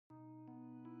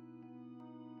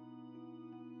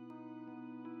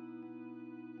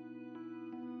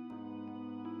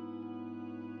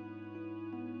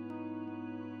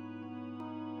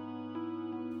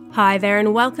Hi there,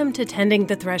 and welcome to Tending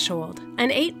the Threshold, an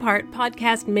 8-part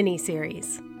podcast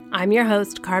mini-series. I'm your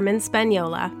host, Carmen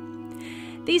Spagnola.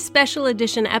 These special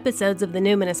edition episodes of the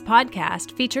Numinous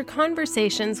podcast feature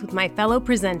conversations with my fellow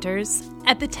presenters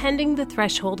at the Tending the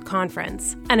Threshold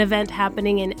Conference, an event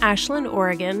happening in Ashland,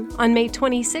 Oregon on May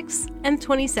 26th and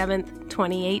 27th,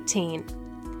 2018.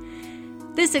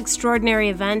 This extraordinary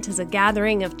event is a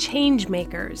gathering of change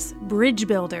makers, bridge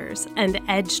builders, and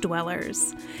edge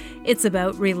dwellers. It's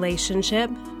about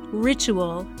relationship,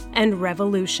 ritual, and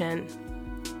revolution.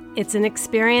 It's an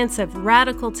experience of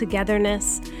radical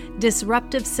togetherness,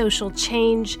 disruptive social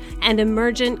change, and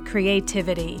emergent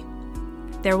creativity.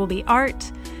 There will be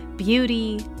art,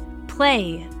 beauty,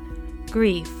 play,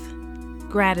 grief,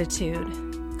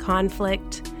 gratitude,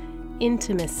 conflict,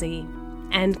 intimacy,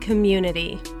 and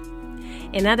community.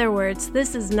 In other words,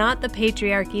 this is not the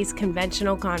patriarchy's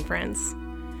conventional conference.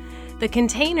 The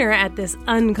container at this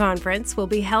unconference will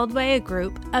be held by a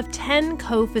group of 10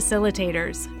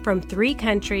 co-facilitators from 3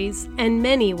 countries and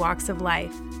many walks of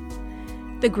life.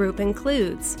 The group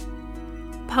includes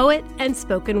poet and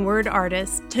spoken word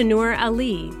artist Tanur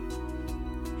Ali,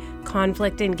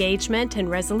 conflict engagement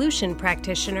and resolution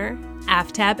practitioner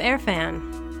Aftab Erfan,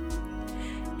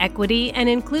 equity and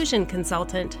inclusion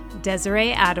consultant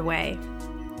Desiree Adaway,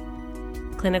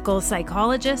 clinical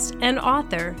psychologist and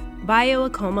author Bayo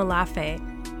Akoma Lafe,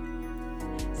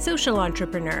 social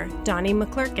entrepreneur Donnie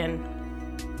McClurkin,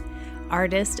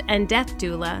 artist and death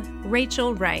doula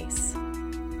Rachel Rice,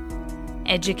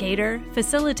 educator,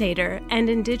 facilitator, and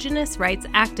Indigenous rights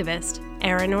activist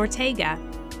Aaron Ortega,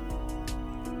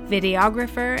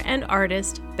 videographer and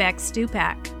artist Bex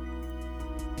Stupak,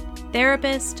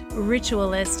 therapist,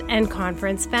 ritualist, and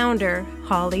conference founder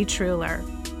Holly Truler,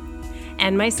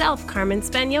 and myself, Carmen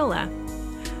Spagnola.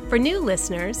 For new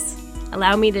listeners,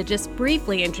 allow me to just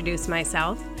briefly introduce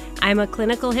myself. I'm a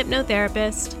clinical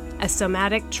hypnotherapist, a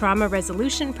somatic trauma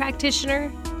resolution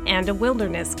practitioner, and a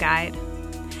wilderness guide.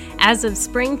 As of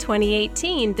spring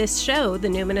 2018, this show, the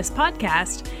Numinous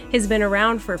Podcast, has been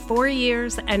around for 4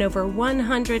 years and over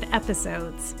 100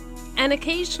 episodes. And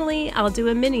occasionally, I'll do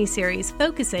a mini-series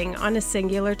focusing on a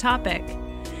singular topic.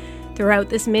 Throughout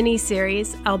this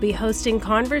mini-series, I'll be hosting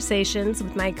conversations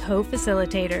with my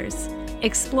co-facilitators,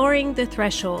 exploring the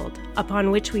threshold upon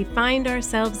which we find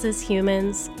ourselves as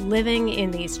humans living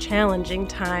in these challenging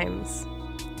times.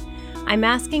 I'm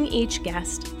asking each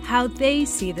guest how they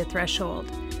see the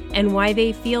threshold and why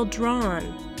they feel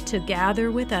drawn to gather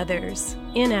with others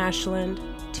in Ashland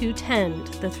to tend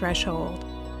the threshold.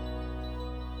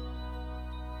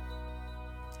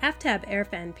 Aftab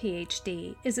Erfan,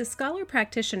 PhD, is a scholar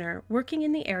practitioner working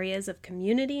in the areas of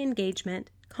community engagement,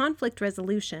 conflict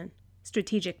resolution,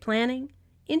 strategic planning,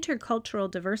 intercultural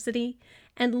diversity,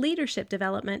 and leadership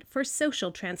development for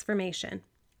social transformation.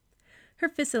 Her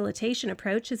facilitation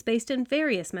approach is based in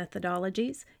various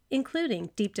methodologies,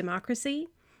 including deep democracy,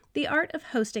 the art of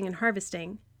hosting and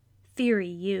harvesting, theory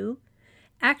U,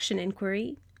 action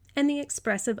inquiry, and the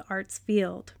expressive arts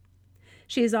field.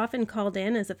 She is often called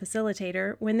in as a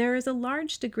facilitator when there is a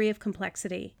large degree of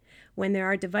complexity, when there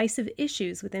are divisive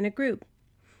issues within a group,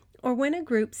 or when a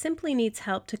group simply needs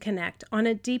help to connect on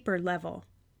a deeper level.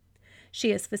 She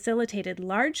has facilitated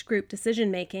large group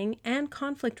decision-making and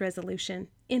conflict resolution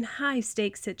in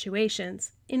high-stakes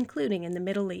situations, including in the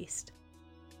Middle East.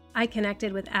 I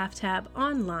connected with Aftab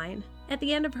online at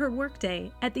the end of her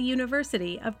workday at the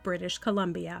University of British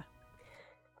Columbia.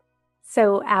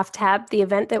 So Aftab, the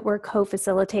event that we're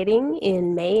co-facilitating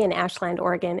in May in Ashland,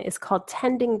 Oregon, is called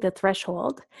Tending the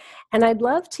Threshold. And I'd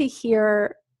love to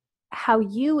hear how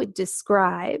you would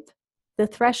describe the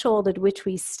threshold at which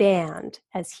we stand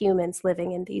as humans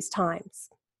living in these times.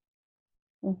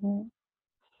 Mm-hmm.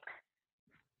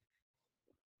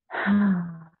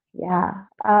 Yeah.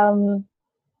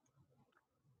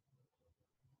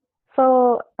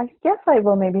 So I guess I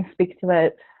will maybe speak to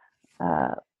it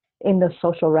in the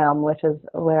social realm, which is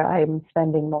where I'm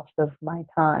spending most of my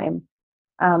time.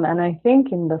 And I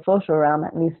think in the social realm,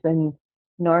 at least in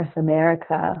North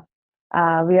America,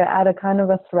 we are at a kind of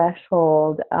a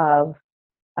threshold of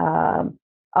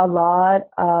a lot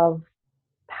of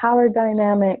power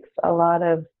dynamics, a lot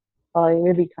of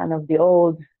really kind of the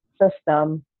old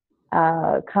system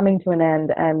coming to an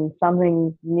end and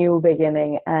something new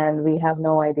beginning, and we have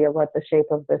no idea what the shape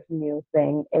of this new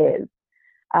thing is.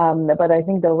 But I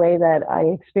think the way that I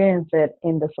experience it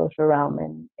in the social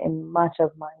realm in much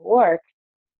of my work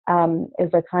is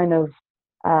a kind of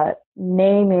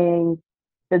naming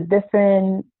the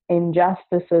different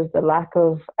injustices, the lack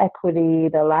of equity,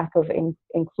 the lack of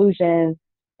inclusion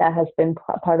that has been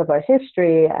part of our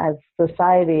history as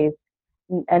societies,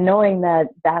 and knowing that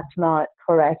that's not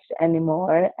correct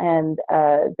anymore. And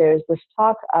there's this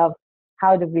talk of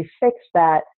how do we fix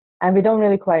that, and we don't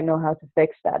really quite know how to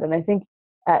fix that. And I think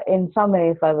in some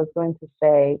ways, if I was going to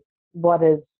say what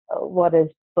is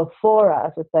before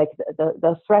us, it's like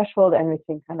the threshold, and we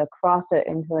can kind of cross it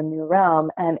into a new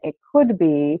realm, and it could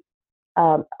be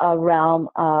a realm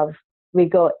of we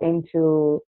go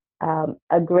into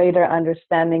a greater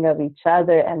understanding of each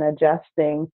other and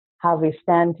adjusting how we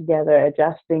stand together,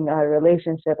 adjusting our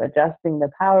relationship, adjusting the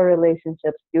power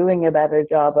relationships, doing a better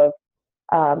job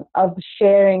of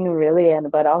sharing really,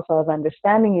 but also of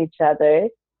understanding each other.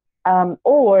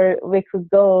 Or we could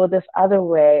go this other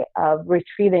way of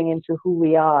retreating into who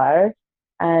we are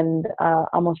and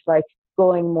almost like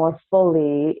going more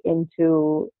fully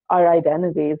into our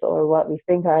identities or what we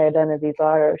think our identities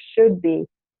are or should be,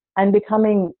 and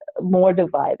becoming more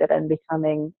divided and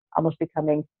becoming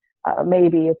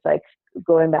maybe it's like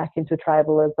going back into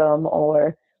tribalism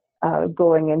or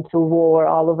going into war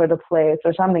all over the place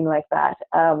or something like that.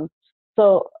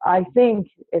 So I think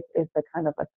it's a kind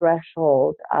of a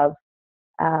threshold of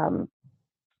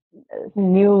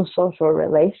new social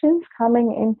relations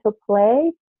coming into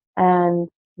play, and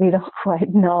we don't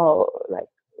quite know, like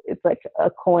it's like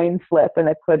a coin flip and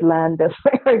it could land this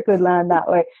way or it could land that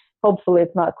way. Hopefully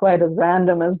it's not quite as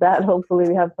random as that. Hopefully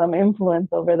we have some influence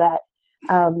over that.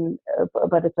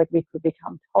 But it's like we could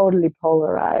become totally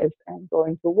polarized and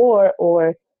going to war,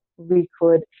 or we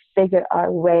could figure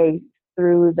our way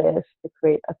through this to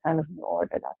create a kind of new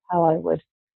order. That's how I would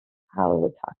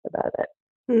talk about it.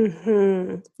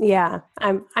 Mm-hmm. Yeah,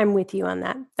 I'm with you on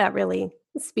that. That really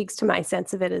speaks to my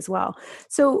sense of it as well.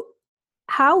 So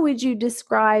how would you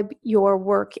describe your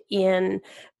work in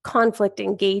conflict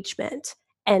engagement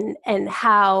and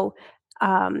how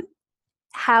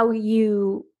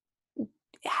you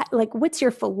like what's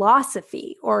your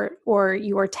philosophy or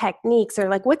your techniques, or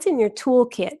like what's in your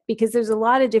toolkit? Because there's a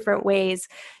lot of different ways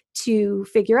to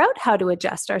figure out how to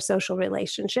adjust our social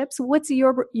relationships. What's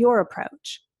your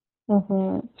approach?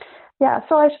 Mm-hmm. Yeah,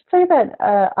 so I should say that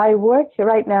I work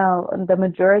right now, the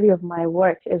majority of my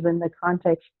work is in the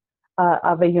context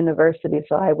of a university.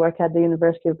 So I work at the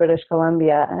University of British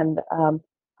Columbia, and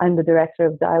I'm the director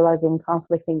of dialogue and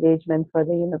conflict engagement for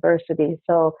the university.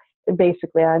 So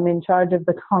basically, I'm in charge of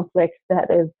the conflict that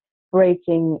is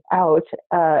breaking out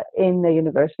in the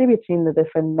university between the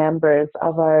different members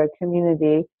of our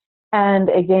community and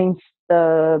against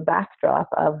the backdrop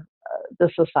of the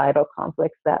societal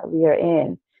conflicts that we are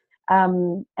in.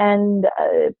 And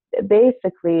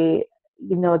basically,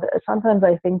 sometimes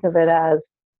I think of it as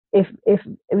if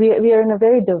we are in a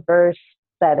very diverse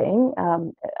setting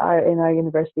in our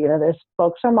university, there's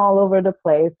folks from all over the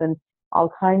place and all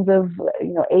kinds of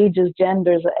ages,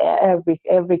 genders, every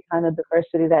kind of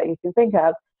diversity that you can think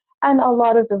of, and a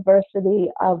lot of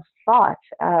diversity of thought.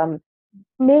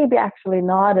 Maybe actually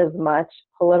not as much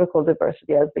political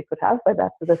diversity as we could have, but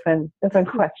that's a different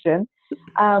question.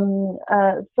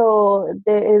 So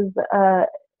there is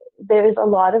a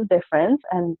lot of difference,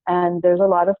 and there's a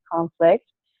lot of conflict,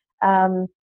 and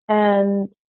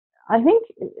I think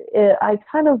I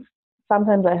kind of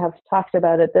sometimes I have talked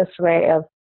about it this way of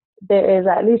there is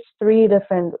at least 3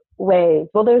 different ways.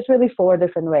 Well, there's really 4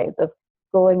 different ways of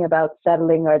going about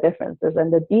settling our differences.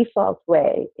 And the default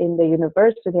way in the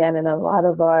university and in a lot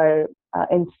of our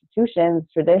institutions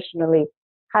traditionally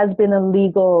has been a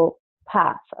legal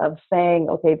path of saying,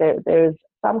 okay, there's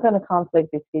some kind of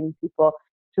conflict between people.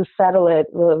 To settle it,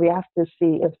 we have to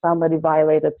see if somebody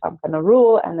violated some kind of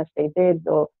rule, and if they did,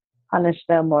 we'll punish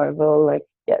them or we'll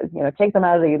take them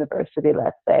out of the university,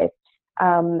 let's say.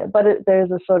 But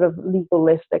there's a sort of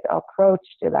legalistic approach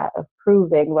to that of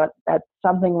proving that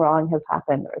something wrong has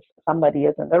happened, or somebody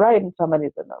is in the right and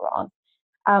somebody's in the wrong.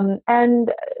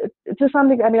 And to some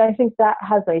degree, I think that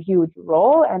has a huge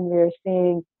role, and we're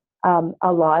seeing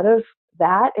a lot of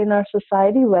that in our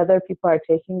society, whether people are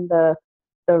taking the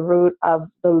route of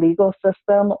the legal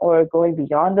system or going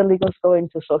beyond the legals, going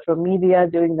to social media,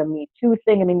 doing the Me Too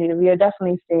thing. We are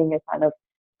definitely seeing a kind of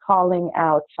calling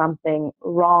out something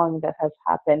wrong that has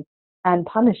happened and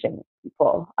punishing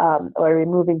people or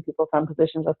removing people from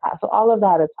positions of power. So all of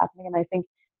that is happening, and I think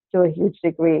to a huge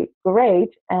degree, great.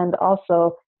 And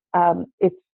also,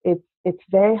 it's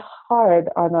very hard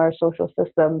on our social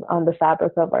system, on the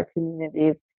fabric of our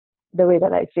communities. The way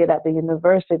that I see it at the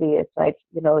university, it's like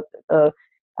the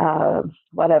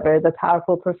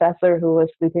powerful professor who was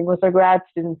sleeping with her grad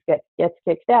students gets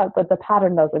kicked out, but the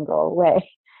pattern doesn't go away.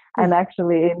 And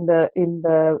actually, in the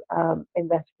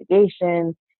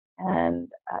investigation and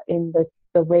in the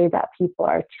the way that people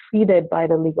are treated by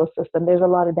the legal system, there's a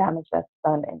lot of damage that's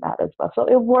done in that as well. So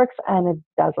it works and it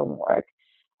doesn't work.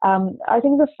 I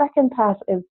think the second path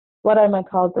is what I might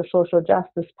call the social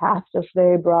justice path, just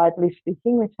very broadly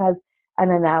speaking, which has an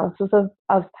analysis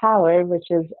of power, which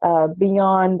is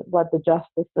beyond what the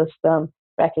justice system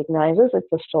recognizes. It's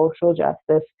a social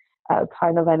justice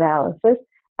kind of analysis.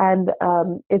 And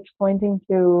it's pointing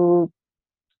to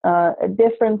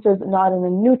differences not in a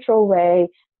neutral way,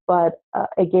 but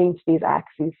against these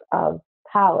axes of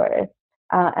power.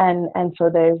 And so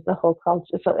there's the whole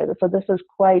culture. So this is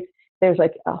quite, there's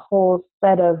like a whole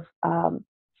set of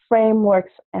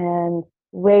frameworks and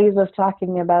ways of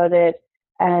talking about it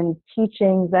and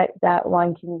teachings that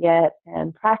one can get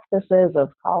and practices of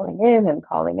calling in and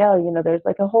calling out. There's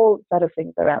like a whole set of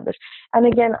things around this. And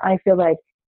again, I feel like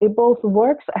it both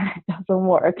works and it doesn't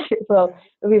work. So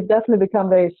we've definitely become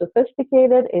very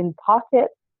sophisticated in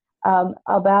pockets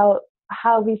about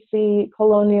how we see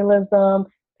colonialism,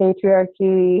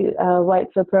 patriarchy, white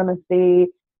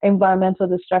supremacy, environmental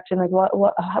destruction. Like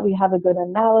how we have a good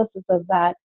analysis of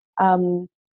that.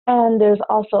 And there's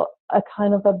also a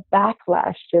kind of a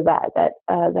backlash to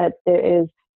that there is,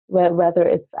 whether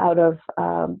it's out of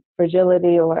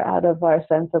fragility or out of our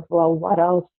sense of, well, what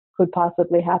else could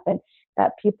possibly happen,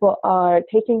 that people are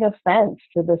taking offense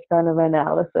to this kind of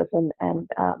analysis and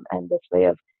this way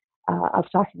of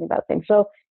talking about things. So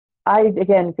I,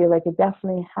 again, feel like it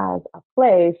definitely has a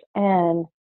place, and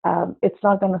it's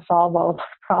not going to solve all of our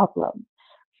problems.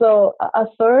 So a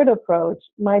third approach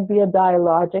might be a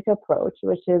dialogic approach,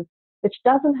 which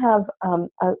doesn't have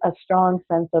a strong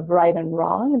sense of right and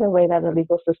wrong the way that a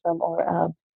legal system or a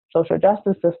social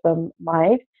justice system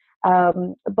might,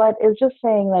 but it's just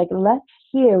saying, like, let's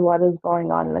hear what is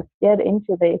going on. Let's get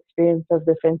into the experience of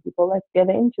different people. Let's get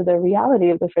into the reality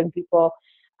of different people.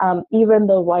 Even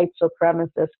the white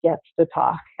supremacist gets to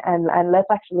talk, and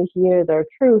let's actually hear their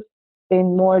truth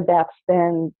in more depth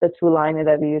than the two-liner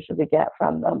that we usually get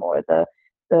from them, or the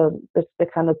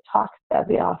kind of talk that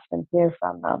we often hear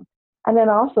from them. And then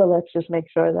also, let's just make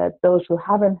sure that those who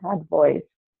haven't had voice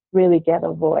really get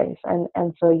a voice.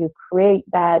 And so you create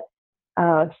that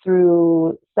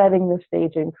through setting the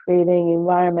stage and creating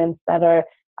environments that are,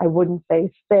 I wouldn't say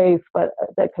safe, but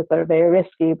because they're very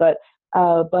risky, but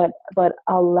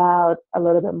allowed a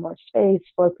little bit more space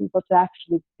for people to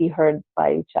actually be heard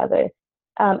by each other.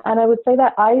 And I would say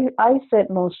that I sit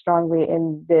most strongly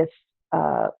in this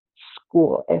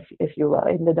school, if you will,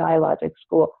 in the dialogic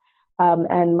school.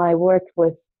 And my work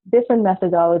with different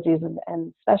methodologies,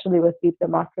 and especially with deep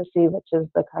democracy, which is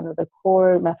the kind of the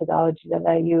core methodology that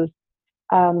I use,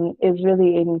 is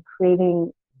really in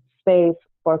creating space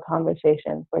for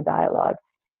conversation, for dialogue.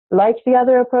 Like the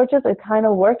other approaches, it kind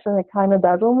of works and it kind of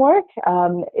doesn't work.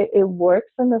 It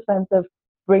works in the sense of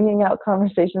bringing out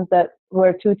conversations that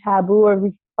were too taboo or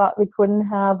we thought we couldn't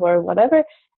have or whatever.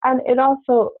 And it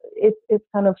also, it's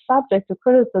kind of subject to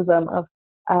criticism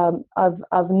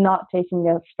of not taking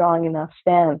a strong enough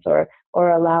stance or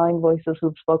allowing voices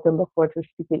who've spoken before to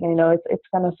speaking. It's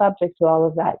kind of subject to all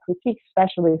of that critique,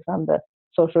 especially from the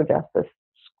social justice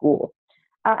school.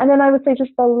 And then I would say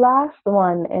just the last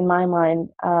one in my mind,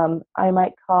 I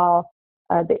might call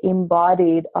the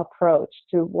embodied approach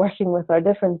to working with our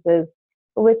differences,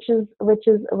 which is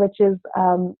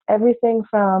everything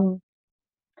from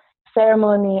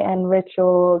ceremony and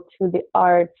ritual to the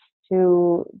arts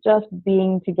to just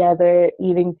being together,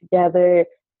 eating together,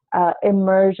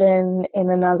 immersion in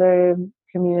another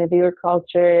community or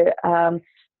culture,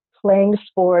 playing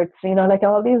sports, like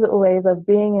all these ways of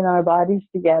being in our bodies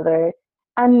together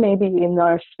and maybe in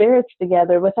our spirits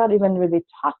together without even really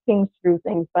talking through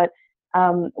things, but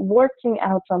working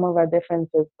out some of our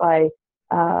differences by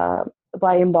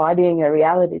embodying a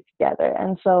reality together.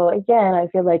 And so again, I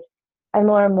feel like, and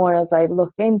more as I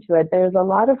look into it, there's a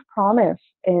lot of promise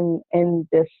in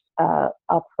this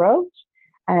approach,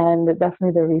 and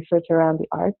definitely the research around the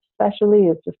arts, especially,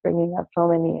 is just bringing up so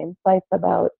many insights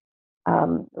about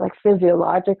like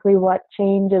physiologically what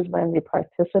changes when we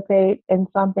participate in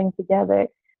something together.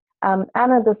 And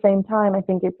at the same time, I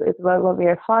think it's what we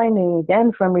are finding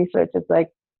again from research. It's like,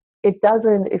 it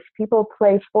doesn't, if people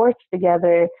play sports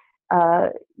together,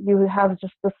 you have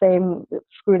just the same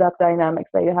screwed up dynamics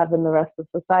that you have in the rest of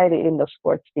society in the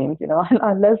sports teams,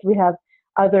 unless we have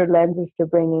other lenses to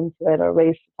bring into it or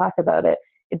ways to talk about it,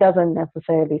 it doesn't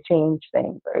necessarily change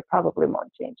things, or it probably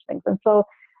won't change things. And so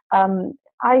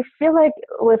I feel like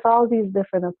with all these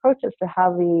different approaches to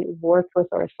how we work with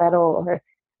or settle or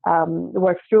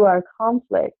work through our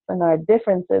conflicts and our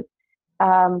differences,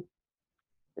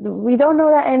 we don't know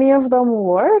that any of them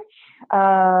work.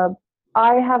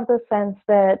 I have the sense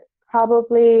that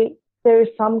probably there's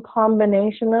some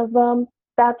combination of them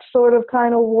that sort of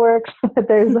kind of works.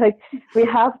 There's like, we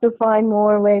have to find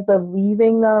more ways of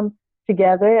weaving them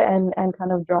together and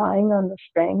kind of drawing on the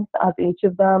strength of each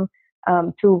of them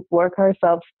to work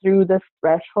ourselves through this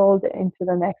threshold into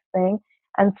the next thing.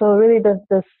 And so really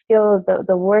the skill,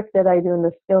 the work that I do and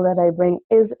the skill that I bring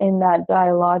is in that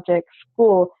dialogic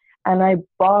school. And I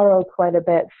borrow quite a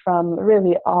bit from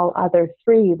really all other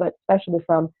three, but especially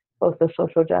from both the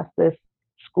social justice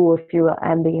school, if you will,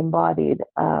 and the embodied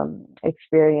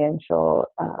experiential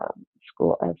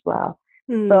school as well.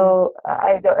 So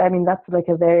I mean, that's like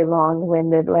a very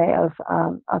long-winded way of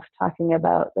talking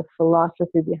about the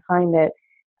philosophy behind it,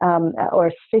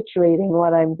 or situating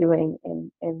what I'm doing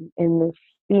in this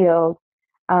field.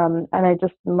 And I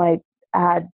just might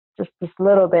add just this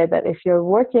little bit that if you're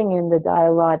working in the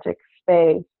dialogic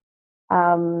space,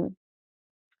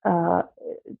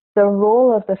 the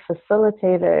role of the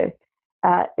facilitator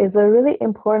is a really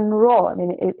important role. I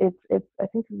mean, it's I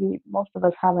think most of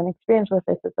us have an experience with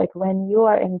this. It's like when you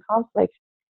are in conflict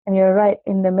and you're right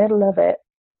in the middle of it,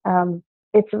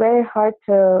 it's very hard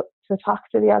to talk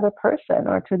to the other person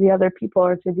or to the other people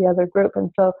or to the other group. And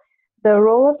so the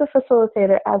role of the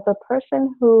facilitator as a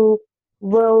person who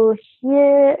will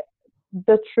hear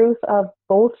the truth of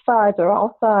both sides or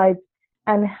all sides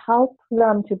and help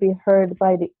them to be heard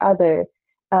by the other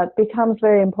becomes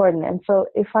very important. And so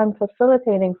if I'm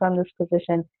facilitating from this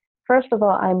position, first of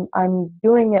all, I'm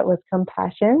doing it with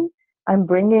compassion. I'm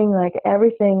bringing like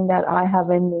everything that I have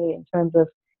in me in terms of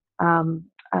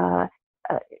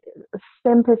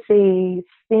sympathy,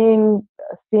 seeing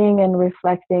and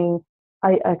reflecting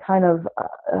a kind of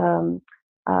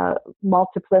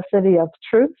multiplicity of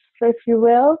truths, if you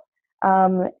will,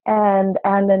 and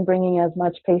then bringing as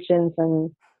much patience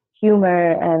and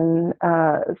humor and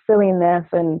silliness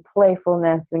and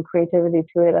playfulness and creativity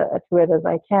to it as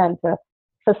I can to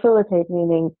facilitate,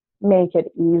 meaning make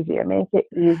it easier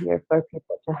for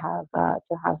people to have that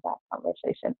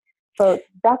conversation. So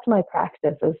that's my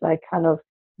practice, is like kind of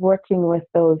working with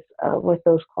those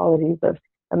qualities of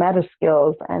the meta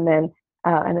skills, and then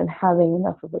having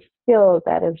enough of a skill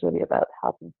that is really about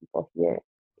helping people hear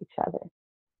each other.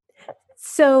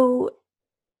 So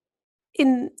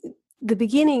in the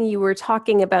beginning, you were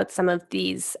talking about some of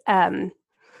these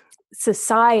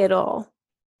societal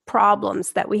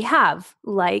problems that we have,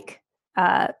 like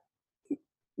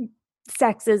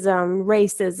sexism,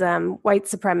 racism, white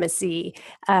supremacy,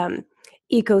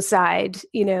 ecocide,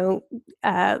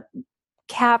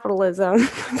 capitalism.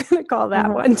 I'm going to call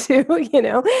that one too,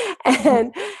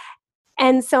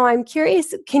 And so I'm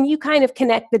curious, can you kind of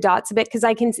connect the dots a bit? Because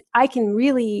I can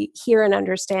really hear and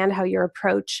understand how your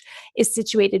approach is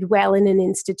situated well in an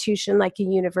institution like a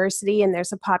university, and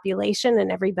there's a population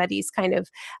and everybody's kind of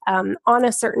on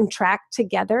a certain track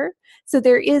together. So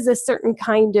there is a certain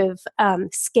kind of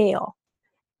scale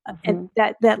and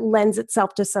that lends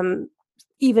itself to some,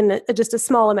 even just a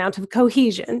small amount of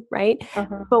cohesion, right?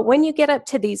 But when you get up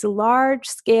to these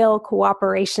large-scale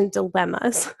cooperation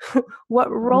dilemmas,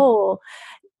 what role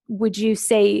would you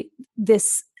say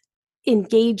this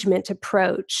engagement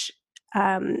approach,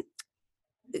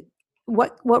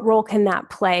 what role can that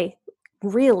play,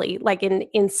 really? Like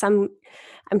in some,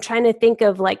 I'm trying to think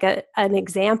of like an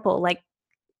example, like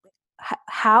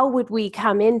how would we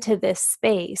come into this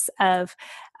space of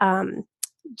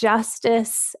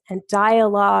justice and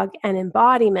dialogue and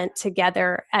embodiment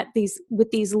together with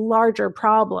these larger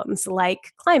problems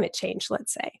like climate change,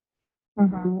 let's say?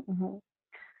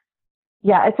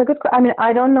 Yeah, it's a good question. I mean,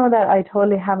 I don't know that I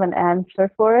totally have an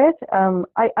answer for it.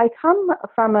 I come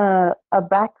from a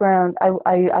background.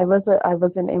 I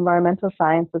was in environmental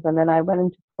sciences, and then I went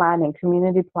into planning,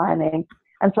 community planning,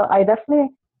 and so I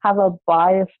definitely have a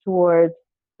bias towards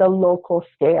the local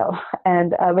scale,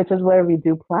 and which is where we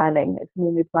do planning.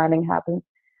 Community planning happens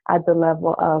at the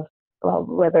level of, well,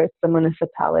 whether it's the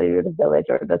municipality or the village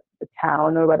or the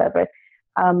town or whatever.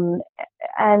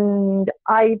 And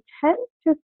I tend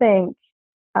to think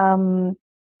that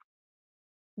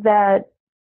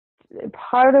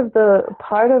part of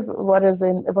what is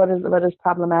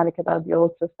problematic about the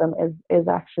old system is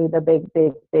actually the big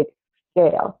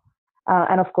scale.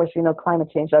 And of course, climate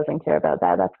change doesn't care about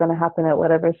that. That's going to happen at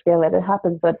whatever scale it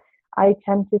happens. But I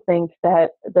tend to think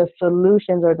that the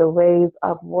solutions or the ways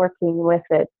of working with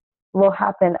it will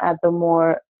happen at the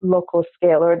more local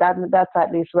scale, or that's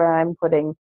at least where I'm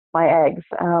putting my eggs.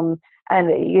 And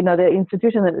the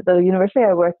institution, the university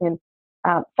I work in,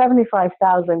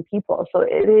 75,000 people. So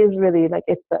it is really like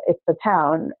it's a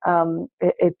town.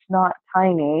 It's not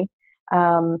tiny.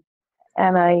 And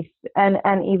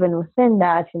and even within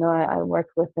that, I work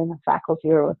within a faculty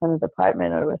or within a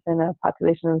department or within a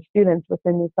population of students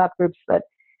within these subgroups. But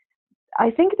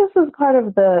I think this is part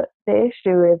of the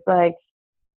issue is like,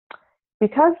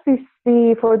 because we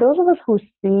see, for those of us who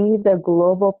see the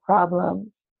global problems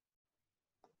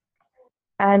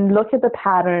and look at the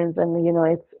patterns, and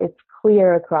it's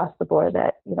clear across the board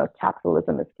that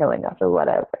capitalism is killing us or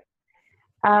whatever.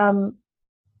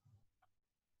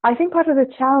 I think part of the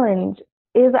challenge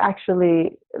is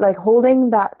actually like holding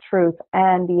that truth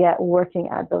and yet working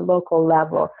at the local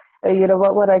level.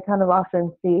 What I kind of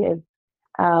often see is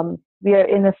we are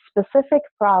in a specific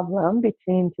problem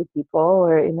between two people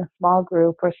or in a small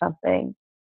group or something.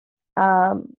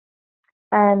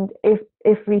 And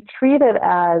if we treat it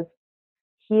as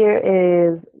here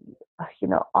is,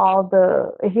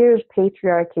 here's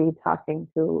patriarchy talking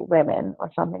to women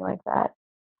or something like that,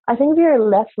 I think we are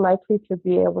less likely to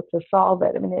be able to solve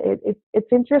it. I mean,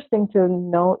 it's interesting to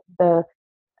note that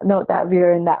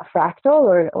we're in that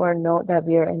fractal or note that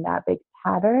we're in that big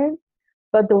pattern.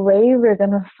 But the way we're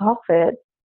going to solve it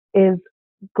is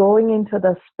going into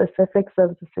the specifics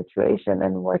of the situation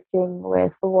and working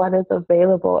with what is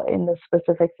available in the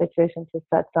specific situation to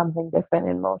set something different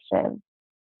in motion.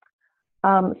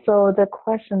 So the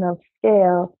question of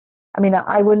scale, I mean,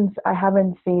 I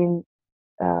haven't seen,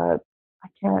 I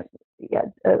can't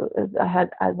yet, I had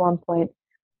at one point,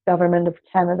 Government of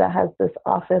Canada has this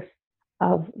office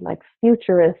of like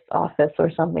futurist office or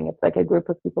something. It's like a group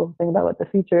of people who think about what the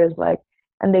future is like.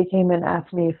 And they came and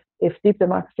asked me if deep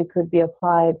democracy could be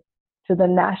applied to the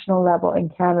national level in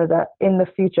Canada in the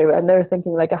future. And they're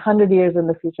thinking like 100 years in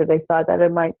the future, they thought that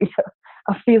it might be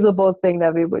a feasible thing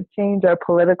that we would change our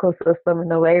political system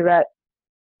in a way that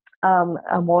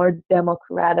a more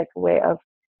democratic way of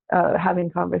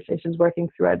having conversations, working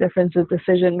through our differences,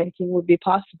 decision making would be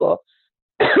possible.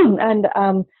 And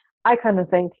I kind of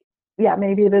think, yeah,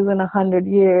 maybe it is in 100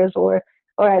 years, or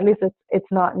at least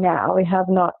it's not now. We have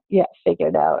not yet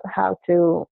figured out how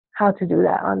to do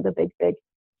that on the big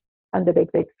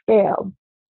scale,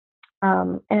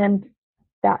 and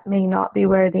that may not be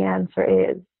where the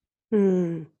answer is.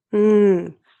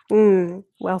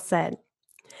 Well said.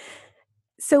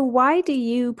 So why do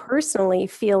you personally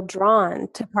feel drawn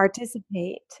to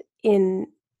participate in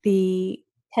the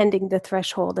Tending the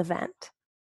Threshold event?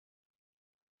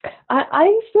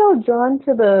 I feel drawn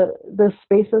to the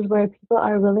spaces where people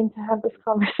are willing to have this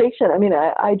conversation. I mean,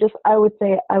 I would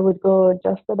say I would go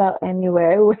just about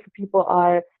anywhere where people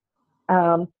are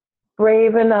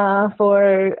brave enough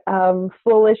or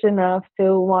foolish enough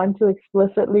to want to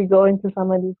explicitly go into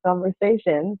some of these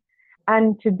conversations,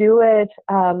 and to do it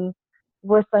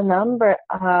with a number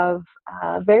of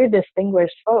very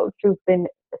distinguished folks who've been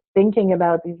thinking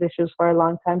about these issues for a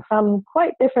long time from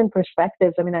quite different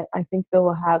perspectives. I mean, I think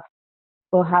we'll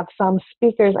have some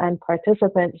speakers and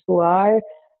participants who are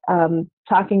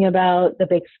talking about the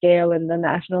big scale and the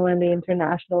national and the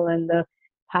international and the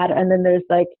pattern. And then there's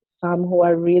like some who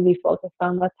are really focused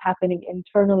on what's happening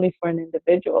internally for an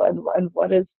individual and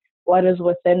what is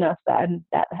within us, and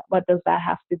that what does that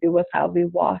have to do with how we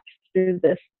walk through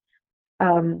this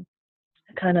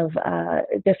kind of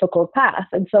difficult path.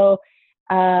 And so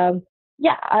I'm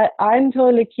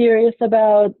totally curious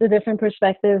about the different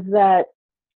perspectives that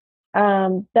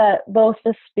both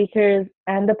the speakers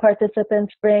and the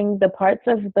participants bring. The parts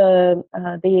of the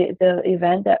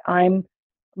event that I'm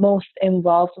most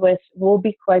involved with will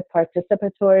be quite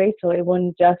participatory, so it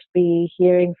wouldn't just be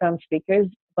hearing from speakers,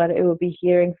 but it will be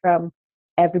hearing from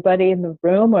everybody in the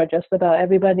room, or just about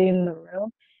everybody in the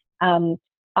room.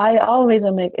 I always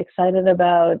am excited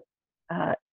about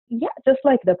just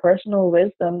like the personal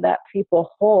wisdom that people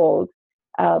hold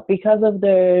because of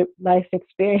their life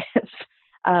experience,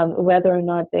 whether or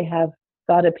not they have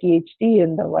got a PhD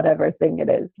in the whatever thing it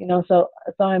is, So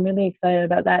I'm really excited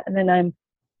about that. And then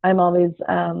I'm always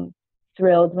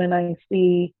thrilled when I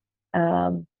see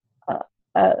the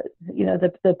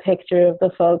picture of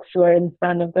the folks who are in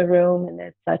front of the room, and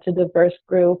it's such a diverse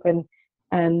group, and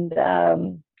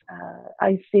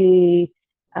I see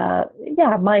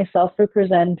myself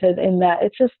represented in that.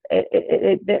 It's just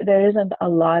there isn't a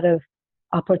lot of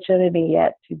opportunity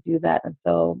yet to do that, and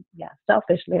so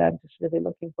selfishly, I'm just really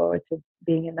looking forward to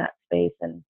being in that space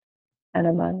and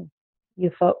among you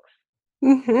folks.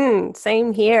 Mm-hmm.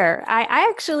 Same here. I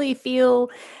actually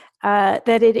feel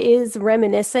that it is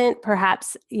reminiscent,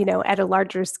 perhaps, at a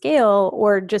larger scale,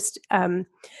 or just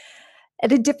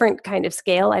at a different kind of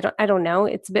scale. I don't know.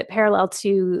 It's a bit parallel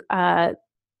to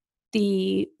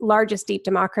the largest deep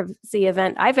democracy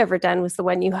event I've ever done was the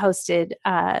one you hosted,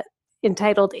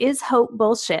 entitled "Is Hope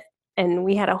Bullshit?" And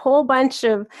we had a whole bunch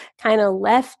of kind of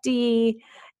lefty,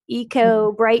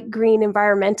 eco, bright green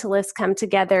environmentalists come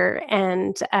together.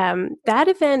 And that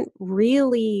event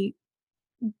really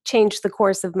changed the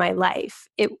course of my life.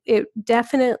 It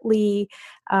definitely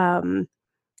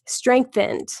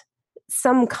strengthened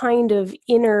some kind of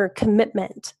inner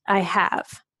commitment I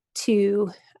have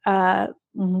to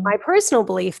my personal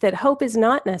belief that hope is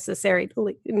not necessary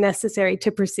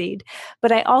to proceed,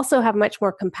 but I also have much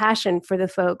more compassion for the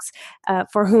folks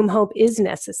for whom hope is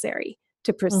necessary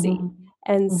to proceed.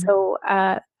 And so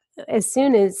as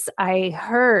soon as I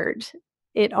heard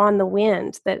it on the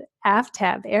wind that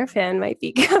Aftab Erfan might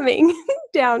be coming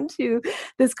down to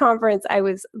this conference, I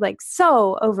was like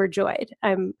so overjoyed.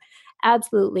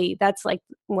 That's like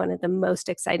one of the most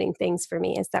exciting things for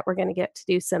me, is that we're going to get to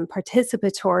do some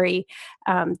participatory,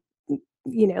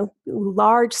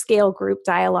 large scale group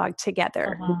dialogue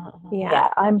together. Yeah,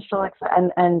 I'm so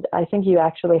excited. And I think you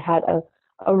actually had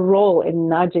a role in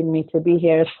nudging me to be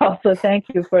here as well. So thank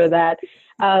you for that.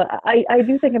 I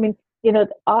do think,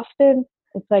 often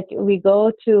it's like we go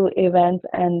to events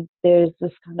and there's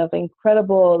this kind of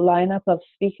incredible lineup of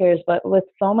speakers, but with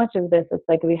so much of this, it's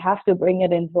like we have to bring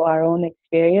it into our own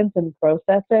experience and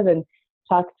process it and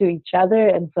talk to each other.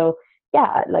 And so,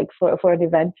 yeah, like for an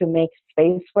event to make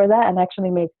space for that and actually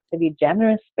make pretty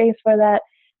generous space for that,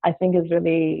 I think is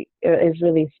really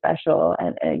special.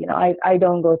 And I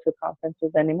don't go to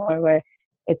conferences anymore where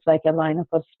it's like a lineup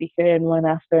of speakers and one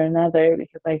after another,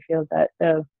 because I feel that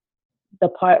the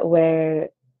part where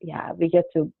we get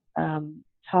to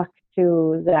talk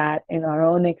to that in our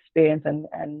own experience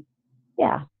and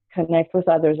connect with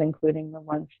others, including the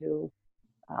ones who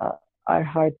are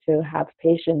hard to have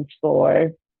patience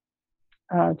for,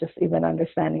 just even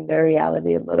understanding their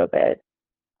reality a little bit.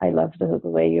 I love the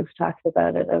way you've talked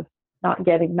about it, of not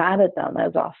getting mad at them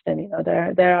as often.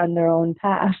 They're on their own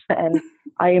path, and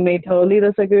I may totally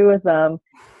disagree with them.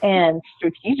 And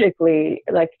strategically,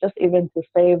 like just even to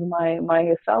save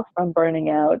myself from burning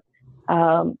out,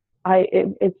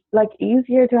 it's like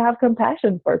easier to have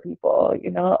compassion for people.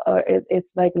 It's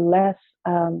like less.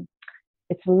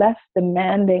 It's less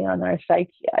demanding on our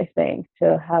psyche, I think,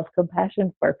 to have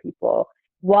compassion for people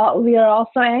while we are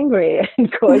also angry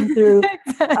and going through,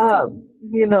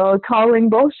 calling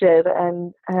bullshit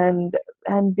and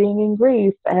being in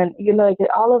grief, and like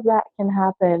all of that can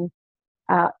happen.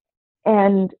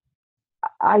 And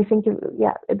I think,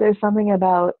 there's something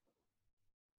about,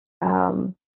 I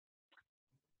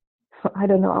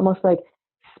don't know, almost like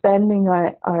spending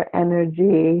our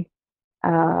energy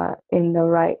in the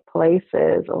right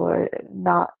places, or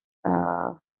not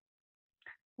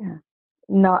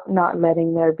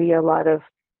letting there be a lot of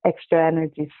extra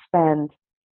energy spent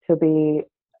to be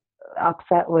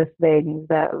upset with things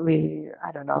that we,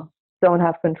 don't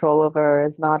have control over, or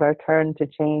it's not our turn to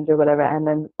change or whatever, and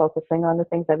then focusing on the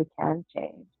things that we can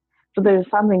change. So there's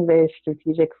something very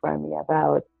strategic for me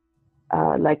about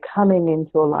like coming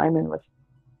into alignment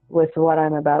with what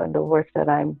I'm about and the work that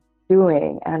I'm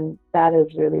doing, and that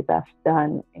is really best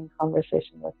done in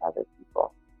conversation with other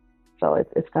people. So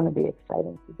it's going to be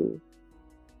exciting to be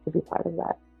part of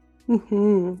that.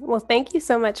 Well, thank you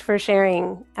so much for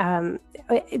sharing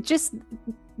just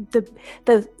the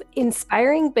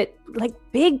inspiring but like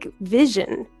big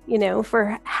vision,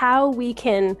 for how we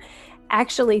can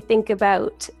actually think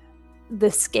about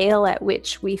the scale at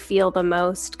which we feel the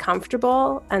most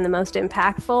comfortable and the most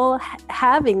impactful,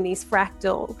 having these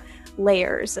fractal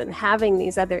layers and having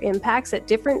these other impacts at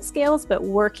different scales, but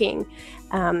working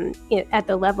at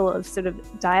the level of sort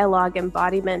of dialogue,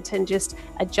 embodiment, and just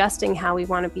adjusting how we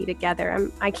want to be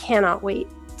together. I cannot wait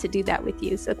to do that with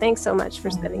you. So thanks so much for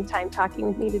spending time talking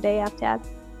with me today, Aftab.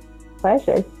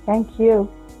 Pleasure. Thank you.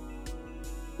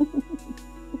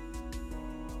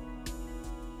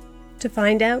 To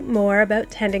find out more about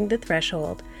Tending the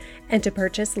Threshold and to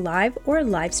purchase live or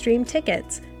live stream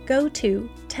tickets, go to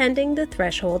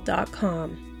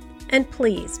tendingthethreshold.com. And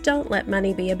please don't let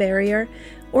money be a barrier.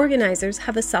 Organizers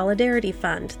have a solidarity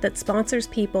fund that sponsors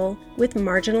people with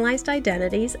marginalized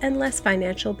identities and less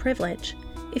financial privilege.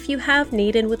 If you have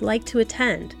need and would like to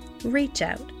attend, reach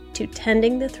out to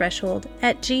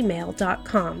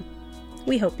tendingthethreshold@gmail.com.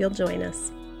 We hope you'll join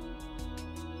us.